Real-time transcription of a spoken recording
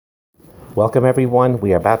Welcome, everyone.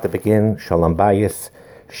 We are about to begin Shalom Bayis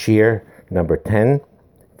Shir number 10.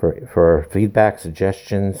 For feedback,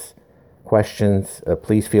 suggestions, questions,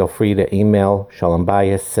 please feel free to email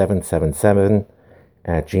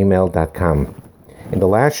shalombayis777@gmail.com. In the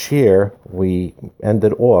last year, we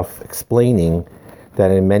ended off explaining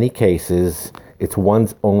that in many cases, it's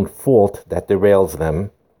one's own fault that derails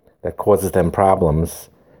them, that causes them problems,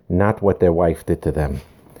 not what their wife did to them.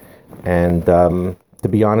 And to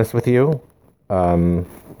be honest with you,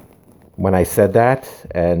 when I said that,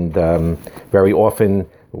 and very often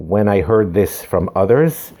when I heard this from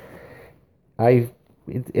others,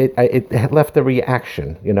 it left a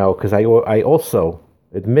reaction, because I also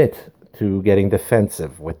admit to getting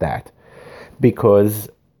defensive with that, because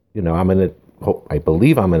I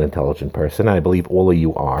believe I'm an intelligent person. I believe all of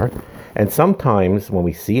you are, and sometimes when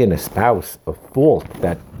we see in a spouse a fault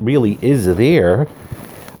that really is there.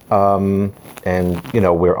 And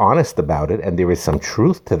we're honest about it, and there is some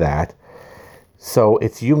truth to that. So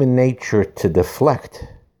it's human nature to deflect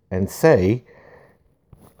and say,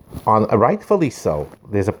 rightfully so,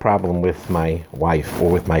 there's a problem with my wife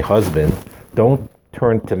or with my husband. Don't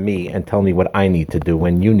turn to me and tell me what I need to do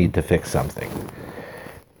when you need to fix something.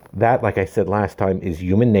 That, like I said last time, is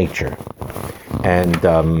human nature. And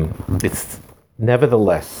it's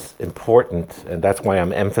nevertheless important, and that's why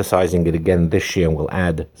I'm emphasizing it again this year, and we'll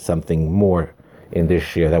add something more in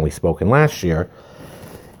this year than we spoke in last year.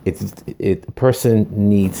 A person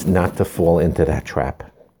needs not to fall into that trap.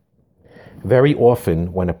 Very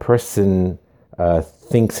often, when a person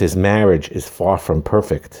thinks his marriage is far from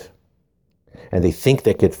perfect, and they think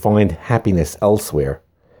they could find happiness elsewhere,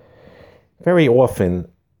 very often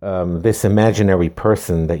this imaginary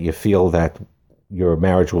person that you feel that your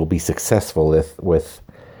marriage will be successful with,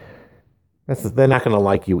 they're not going to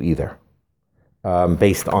like you either,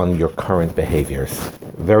 based on your current behaviors.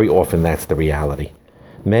 Very often that's the reality.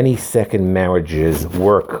 Many second marriages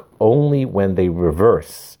work only when they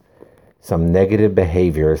reverse some negative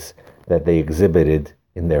behaviors that they exhibited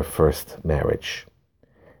in their first marriage.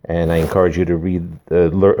 And I encourage you to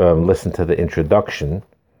listen to the introduction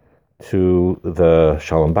to the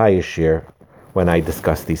Shalom Bayis Shir when I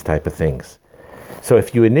discuss these type of things. So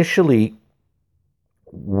if you initially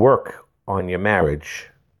work on your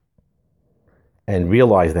marriage and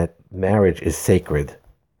realize that marriage is sacred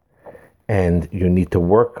and you need to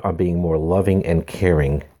work on being more loving and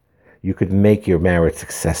caring, you could make your marriage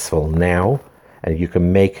successful now, and you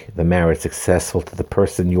can make the marriage successful to the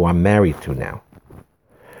person you are married to now.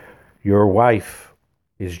 Your wife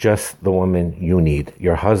is just the woman you need.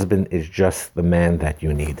 Your husband is just the man that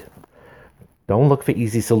you need. Don't look for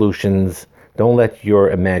easy solutions. Don't let your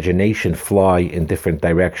imagination fly in different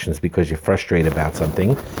directions because you're frustrated about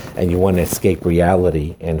something and you want to escape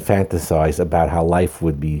reality and fantasize about how life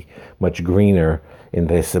would be much greener in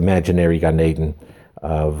this imaginary Gan Eden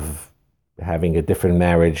of having a different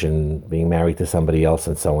marriage and being married to somebody else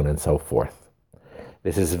and so on and so forth.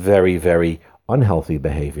 This is very, very unhealthy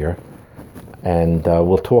behavior, and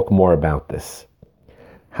we'll talk more about this.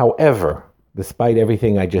 However, despite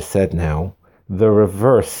everything I just said now, the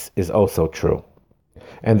reverse is also true.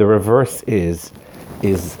 And the reverse is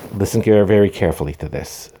listen very carefully to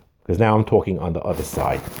this, because now I'm talking on the other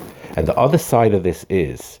side. And the other side of this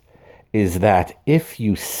is that if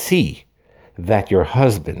you see that your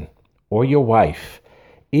husband or your wife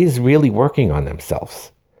is really working on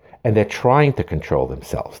themselves, and they're trying to control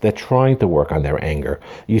themselves, they're trying to work on their anger.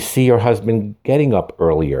 You see your husband getting up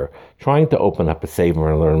earlier, trying to open up a saver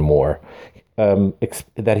and learn more,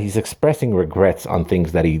 that he's expressing regrets on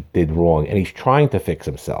things that he did wrong, and he's trying to fix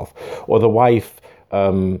himself. Or the wife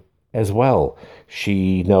as well.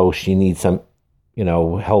 She knows she needs some,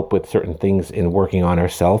 help with certain things in working on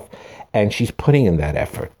herself, and she's putting in that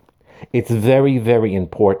effort. It's very, very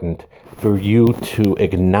important for you to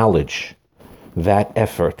acknowledge that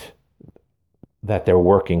effort that they're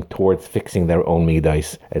working towards fixing their own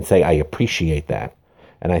midas and say, I appreciate that,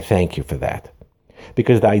 and I thank you for that.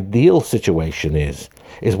 Because the ideal situation is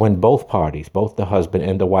when both parties, both the husband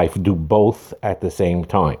and the wife, do both at the same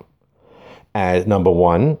time. As number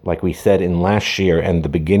one, like we said in last year and the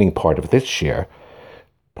beginning part of this year,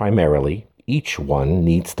 primarily, each one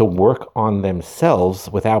needs to work on themselves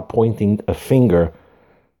without pointing a finger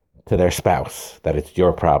to their spouse, that it's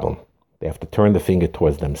your problem. They have to turn the finger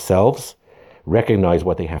towards themselves, recognize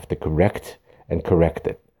what they have to correct, and correct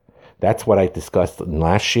it. That's what I discussed in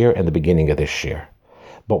last year and the beginning of this year.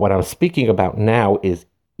 But what I'm speaking about now is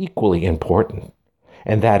equally important,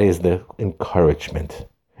 and that is the encouragement.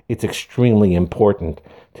 It's extremely important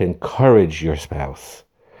to encourage your spouse,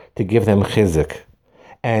 to give them chizuk.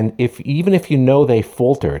 And even if you know they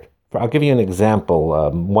faltered I'll give you an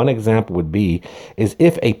example. One example would be is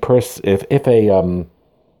if a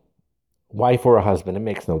wife or a husband, it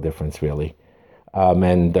makes no difference really.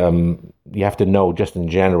 And you have to know, just in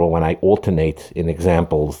general, when I alternate in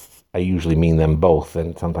examples, I usually mean them both,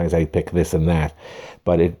 and sometimes I pick this and that,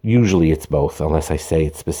 but usually it's both, unless I say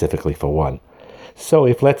it specifically for one. So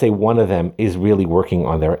if, let's say, one of them is really working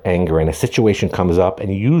on their anger and a situation comes up,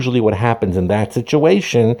 and usually what happens in that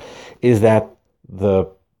situation is that the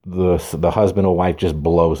husband or wife just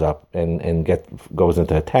blows up and goes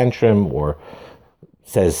into a tantrum or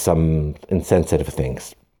says some insensitive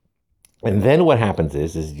things. And then what happens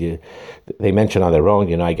is they mention on their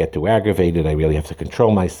own, I get too aggravated, I really have to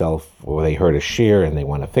control myself, or they heard a shear and they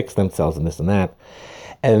want to fix themselves and this and that.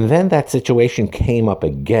 And then that situation came up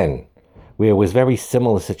again, where it was very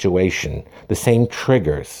similar situation, the same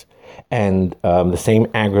triggers, and the same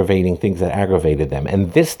aggravating things that aggravated them.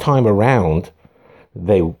 And this time around,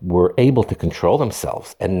 they were able to control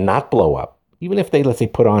themselves and not blow up, even if they, let's say,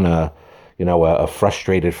 put on a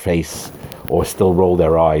frustrated face or still roll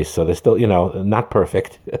their eyes. So they're still, not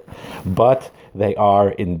perfect, but they are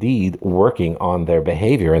indeed working on their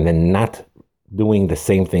behavior and then not doing the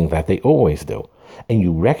same thing that they always do. And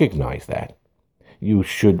you recognize that. You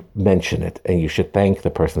should mention it and you should thank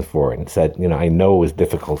the person for it and said, I know it was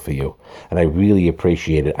difficult for you and I really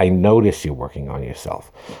appreciate it. I notice you're working on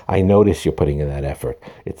yourself. I notice you're putting in that effort.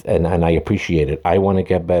 And I appreciate it. I want to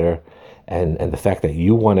get better. And the fact that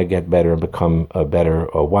you want to get better and become a better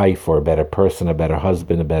wife or a better person, a better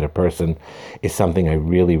husband, a better person is something I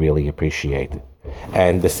really, really appreciate.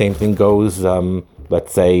 And the same thing goes,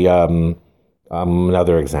 let's say,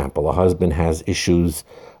 another example. A husband has issues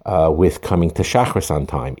with coming to Shachris on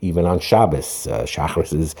time, even on Shabbos.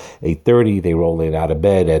 Shachris is 8:30. They roll it out of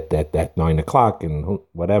bed at 9 o'clock and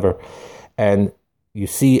whatever. And you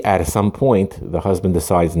see, at some point, the husband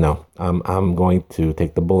decides, no, I'm going to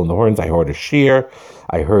take the bull in the horns. I heard a shear.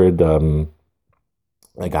 I heard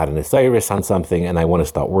I got an Osiris on something, and I want to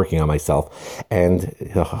start working on myself. And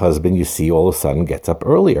the husband, you see, all of a sudden gets up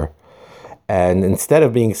earlier. And instead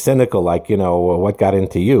of being cynical, like, what got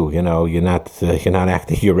into you? You're not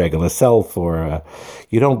acting your regular self, or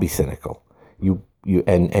you don't be cynical. You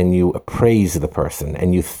praise the person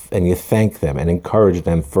and you thank them and encourage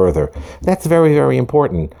them further. That's very, very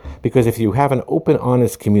important, because if you have an open,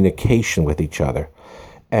 honest communication with each other,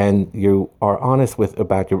 and you are honest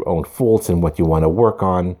about your own faults and what you want to work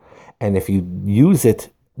on, and if you use it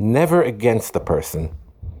never against the person,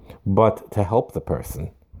 but to help the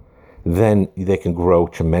person, then they can grow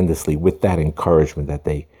tremendously with that encouragement that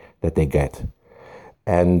they get.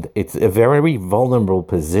 And it's a very vulnerable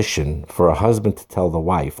position for a husband to tell the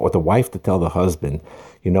wife, or the wife to tell the husband,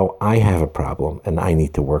 I have a problem and I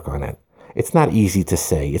need to work on it. It's not easy to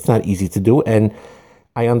say. It's not easy to do. And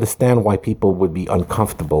I understand why people would be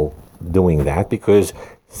uncomfortable doing that, because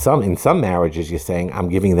in some marriages, you're saying, I'm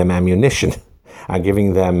giving them ammunition. I'm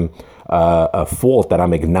giving them a fault that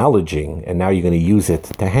I'm acknowledging, and now you're going to use it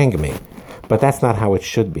to hang me. But that's not how it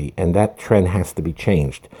should be, and that trend has to be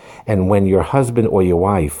changed. And when your husband or your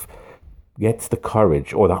wife gets the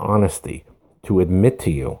courage or the honesty to admit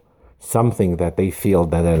to you something that they feel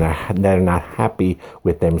that they're not happy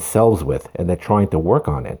with themselves with, and they're trying to work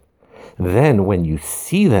on it, then when you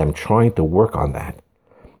see them trying to work on that,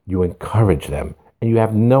 you encourage them, and you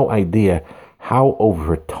have no idea how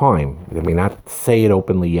over time, they may not say it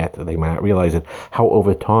openly yet, they may not realize it, how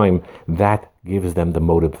over time that gives them the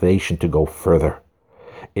motivation to go further.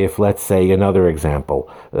 If, let's say, another example,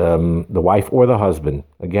 the wife or the husband,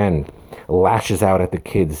 again, lashes out at the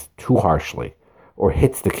kids too harshly, or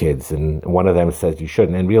hits the kids, and one of them says you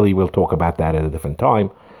shouldn't, and really we'll talk about that at a different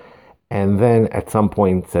time, and then at some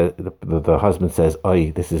point the husband says,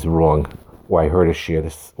 "Oy, this is wrong," or "I heard a shear,"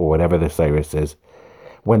 this, or whatever the Osiris is.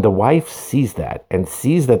 When the wife sees that, and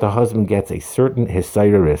sees that the husband gets a certain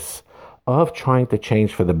Osiris of trying to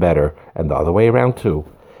change for the better, and the other way around too,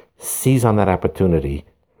 seize on that opportunity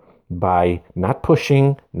by not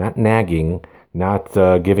pushing, not nagging, not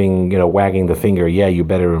wagging the finger, yeah, you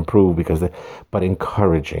better improve, but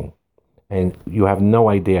encouraging. And you have no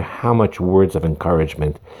idea how much words of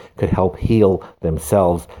encouragement could help heal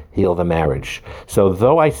themselves, heal the marriage. So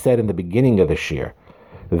though I said in the beginning of this year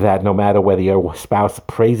that no matter whether your spouse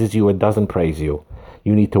praises you or doesn't praise you,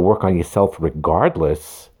 you need to work on yourself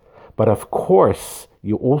regardless. But of course,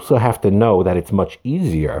 you also have to know that it's much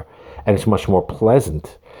easier and it's much more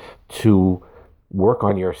pleasant to work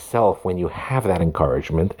on yourself when you have that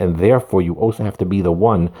encouragement, and therefore you also have to be the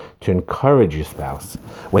one to encourage your spouse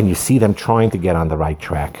when you see them trying to get on the right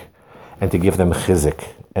track, and to give them chizik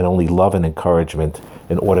and only love and encouragement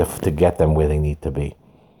in order to get them where they need to be.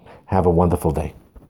 Have a wonderful day.